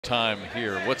time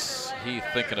here. What's he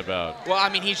thinking about? Well, I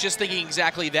mean, he's just thinking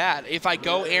exactly that. If I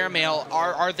go airmail,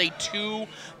 are they too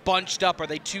bunched up? Are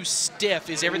they too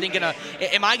stiff? Is everything gonna,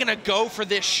 am I gonna go for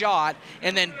this shot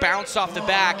and then bounce off the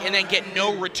back and then get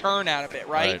no return out of it,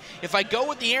 right? If I go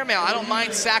with the airmail, I don't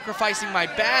mind sacrificing my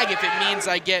bag if it means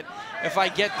if I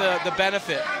get the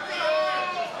benefit.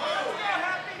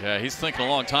 Yeah, he's thinking a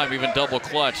long time, even double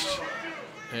clutched.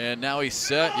 And now he's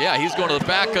set. Yeah, he's going to the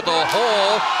back of the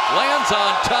hole. Lands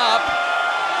on top.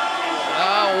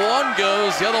 One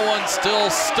goes, the other one's still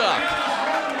stuck.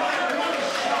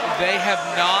 They have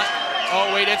not.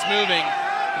 Oh, wait, it's moving.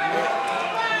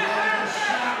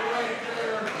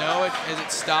 No, has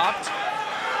it stopped?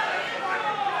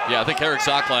 Yeah, I think Eric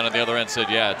Zockline on the other end said,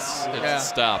 yeah, it's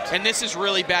stopped. And this is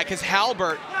really bad because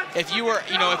Halbert, if you were,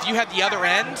 if you had the other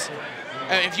end,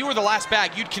 if you were the last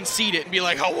bag, you'd concede it and be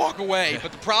like, I'll walk away.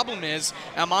 But the problem is,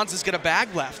 Almanza's got a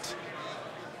bag left.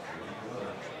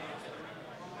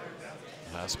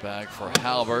 Last bag for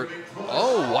Halbert.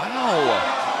 Oh,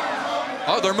 wow.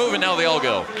 Oh, they're moving now, they all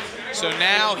go. So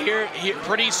now here,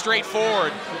 pretty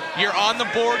straightforward. You're on the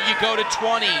board, you go to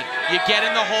 20. You get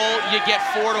in the hole, you get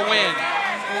 4 to win.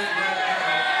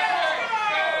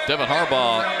 Devin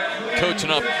Harbaugh coaching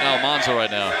up Almanza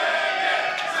right now.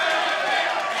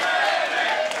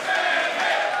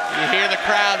 You hear the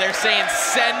crowd, they're saying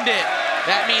send it.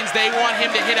 That means they want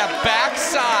him to hit a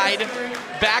backside,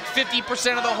 back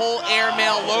 50% of the hole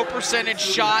airmail, low percentage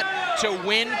shot to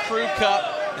win Crew Cup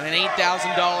and an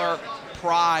 $8,000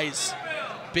 prize.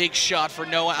 Big shot for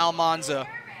Noah Almanza.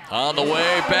 On the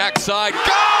way, backside,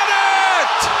 got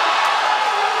it!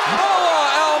 Noah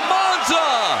Almanza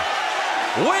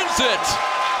wins it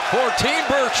for Team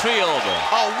Birchfield.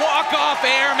 A walk-off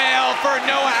airmail for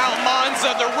Noah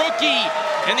Almanza, the rookie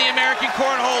in the American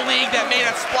Cornhole League that made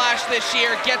a splash this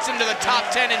year, gets into the top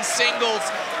 10 in singles,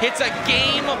 hits a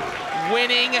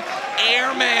game-winning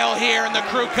airmail here in the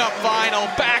Crew Cup final,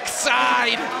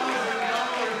 backside.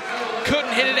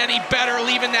 Couldn't hit it any better,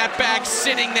 leaving that bag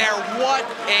sitting there. What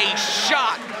a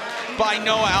shot by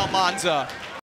Noah Almanza.